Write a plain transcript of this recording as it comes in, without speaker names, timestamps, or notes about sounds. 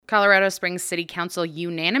Colorado Springs City Council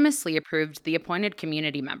unanimously approved the appointed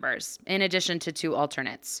community members, in addition to 2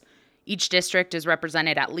 alternates. Each district is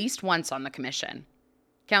represented at least once on the commission.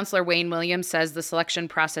 Councilor Wayne Williams says the selection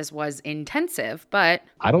process was intensive, but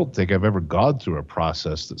I don't think I've ever gone through a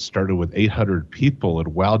process that started with 800 people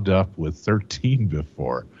and wound up with 13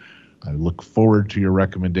 before. I look forward to your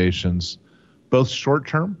recommendations, both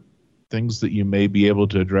short-term, things that you may be able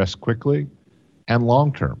to address quickly, and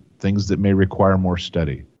long-term, things that may require more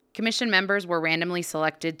study. commission members were randomly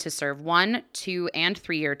selected to serve 1, 2, and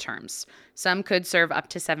 3-year terms. Some could serve up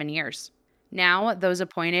to 7 years. Now, those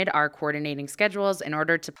appointed are coordinating schedules in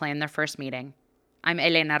order to plan their first meeting. I'm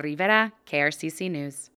Elena Rivera, KRCC News.